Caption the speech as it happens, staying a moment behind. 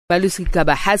Malusi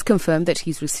Gigaba has confirmed that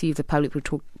he's received the Public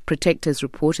Protector's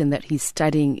report and that he's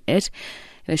studying it.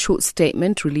 In a short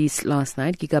statement released last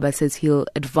night, Gigaba says he'll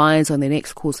advise on the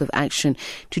next course of action.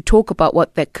 To talk about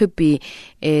what that could be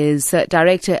is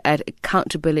Director at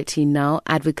Accountability Now,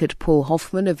 Advocate Paul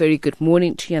Hoffman. A very good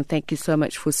morning to you and thank you so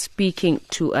much for speaking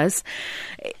to us.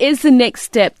 Is the next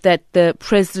step that the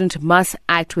President must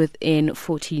act within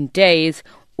 14 days,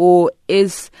 or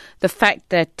is the fact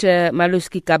that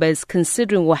Malusi Gigaba is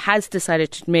considering or has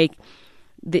decided to make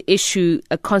the issue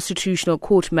a constitutional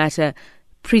court matter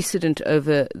precedent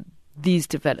over these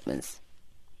developments?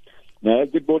 Now,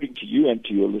 good morning to you and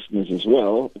to your listeners as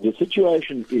well. The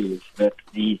situation is that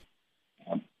the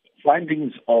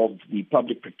findings of the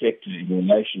Public Protector in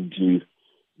relation to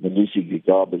Malusi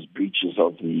Gigaba's breaches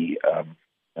of the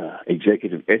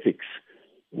executive ethics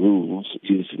rules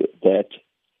is that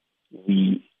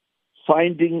the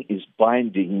finding is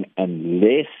binding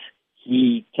unless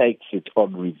he takes it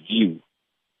on review.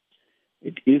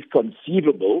 It is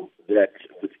conceivable that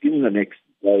within the next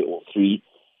day or three,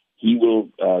 he will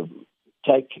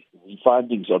take the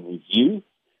findings on review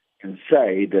and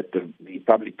say that the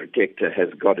Public Protector has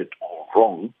got it all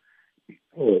wrong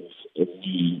because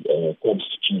the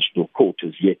Constitutional Court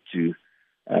has yet to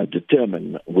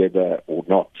determine whether or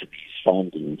not these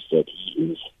findings that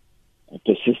he is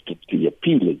persistently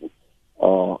appealing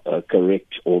are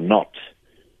correct or not.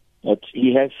 But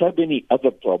he has so many other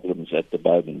problems at the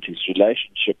moment. His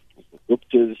relationship with the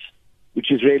Guptas,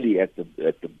 which is really at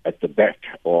the back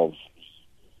of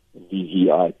the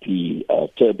VVIP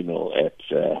terminal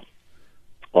at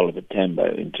Oliver Tambo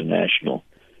International,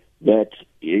 that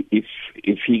if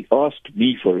he asked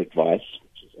me for advice,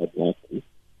 which is unlikely,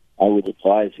 I would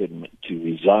advise him to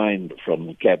resign from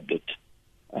the cabinet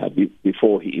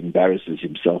before he embarrasses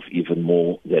himself even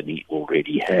more than he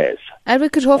already has.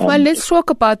 Advocate Hoffman, let's talk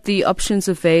about the options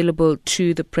available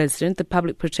to the President. The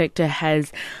Public Protector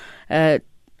has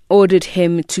ordered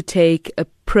him to take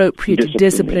appropriate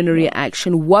disciplinary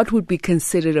action. What would be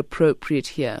considered appropriate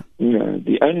here? No,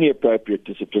 the only appropriate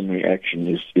disciplinary action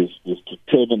is to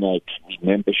terminate the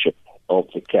membership of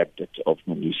the cabinet of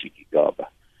Malusi Gigaba.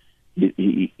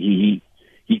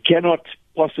 He cannot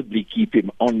possibly keep him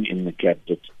on in the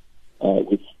cabinet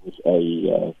with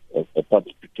a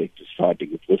Public Protector's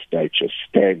finding at this stage of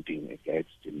standing against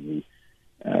him.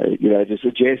 To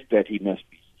suggest that he must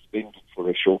be suspended for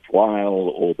a short while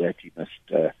or that he must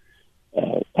pay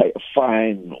a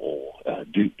fine or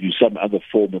do some other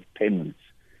form of penance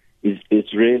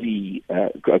is really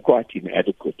quite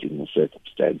inadequate in the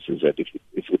circumstances. And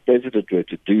if the President were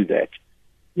to do that,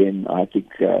 then I think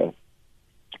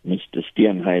Mr.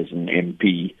 Steenhuisen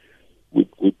MP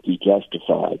would be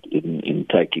justified in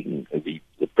taking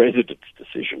the President's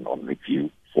decision on review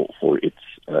for its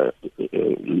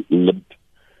limp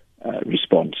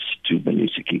response to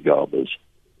Malusi Gigaba's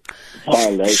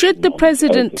violation Should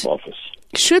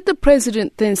the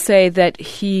President then say that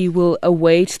he will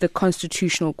await the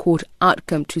Constitutional Court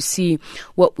outcome to see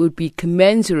what would be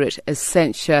commensurate as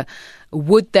censure?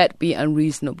 Would that be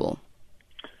unreasonable?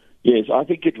 Yes, I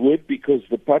think it would, because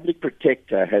the Public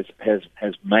Protector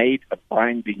has made a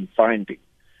binding finding.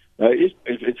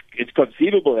 It's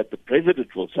conceivable that the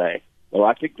President will say, well,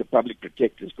 I think the Public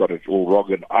Protector's got it all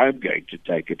wrong and I'm going to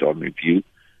take it on review.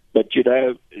 But,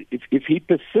 if he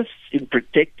persists in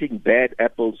protecting bad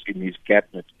apples in his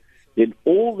cabinet, then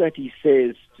all that he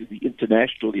says to the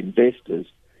international investors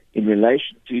in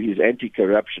relation to his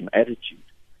anti-corruption attitude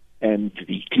and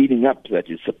the cleaning up that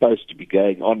is supposed to be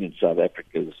going on in South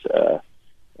Africa's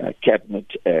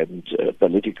cabinet and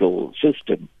political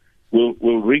system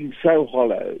will ring so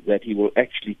hollow that he will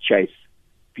actually chase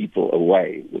people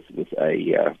away with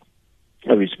a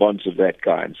response of that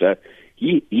kind. So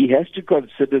he has to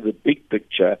consider the big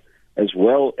picture as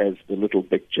well as the little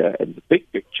picture. And the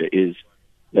big picture is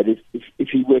that if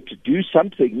he were to do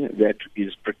something that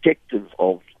is protective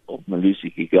of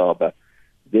Malusi Gigaba,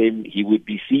 then he would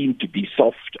be seen to be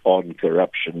soft on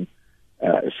corruption,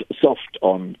 soft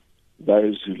on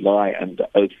those who lie under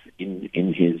oath in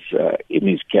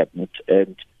his cabinet,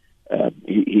 and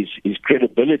his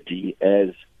credibility as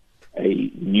a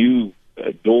new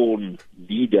dawn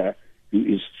leader who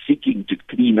is seeking to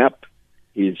clean up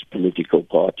his political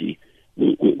party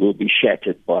will be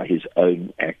shattered by his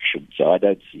own actions. So I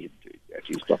don't see him doing that.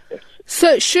 He's not that.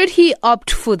 So should he opt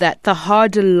for that, the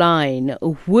harder line,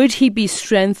 would he be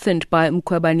strengthened by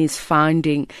Mkhwebane's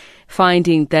finding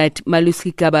that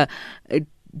Malusi Gigaba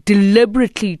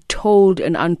deliberately told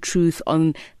an untruth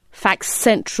on facts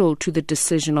central to the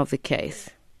decision of the case?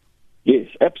 Yes,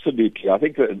 absolutely. I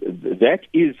think that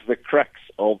is the crux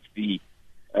of the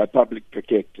public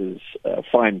protector's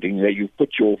finding. There you've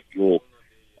put your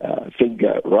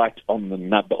finger right on the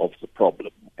nub of the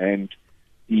problem. And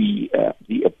the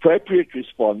appropriate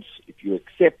response, if you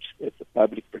accept that the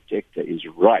public protector is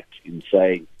right in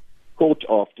saying court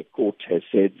after court has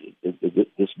said that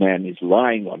this man is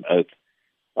lying on oath,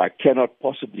 I cannot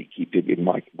possibly keep him in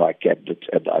my cabinet,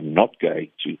 and I'm not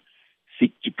going to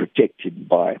seek to protect him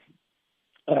by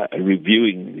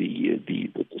reviewing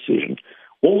the decision.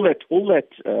 All that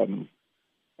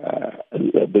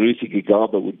Malusi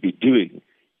Gigaba would be doing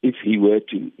if he were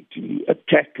to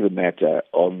attack the matter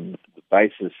on the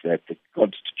basis that the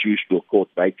Constitutional Court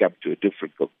may come to a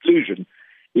different conclusion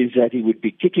is that he would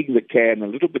be kicking the can a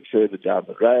little bit further down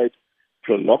the road,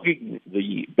 prolonging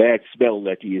the bad smell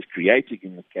that he is creating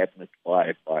in the cabinet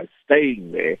by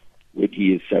staying there when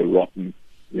he is so rotten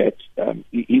that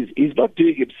he's not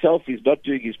doing himself, he's not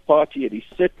doing his party, and he's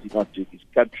certainly not doing his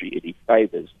country any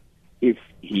favours if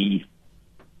he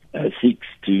seeks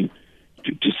to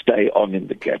stay on in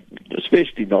the cabinet,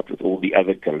 especially not with all the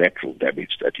other collateral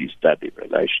damage that he's done in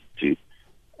relation to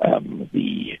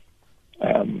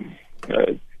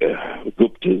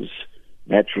Gupta's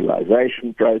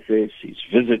naturalization process, his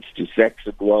visits to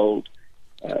Saxonwold,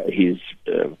 his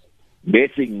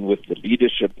messing with the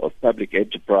leadership of public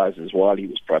enterprises while he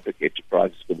was public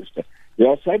enterprises minister. There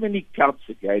are so many counts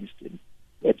against him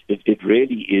that it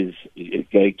really is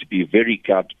going to be very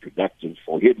counterproductive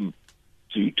for him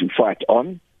to fight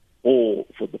on, or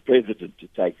for the president to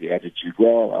take the attitude,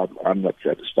 well, I'm not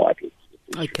satisfied with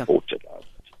this report tonight.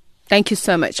 Thank you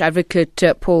so much. Advocate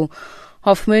Paul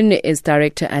Hoffman is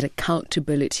Director at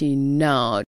Accountability Now.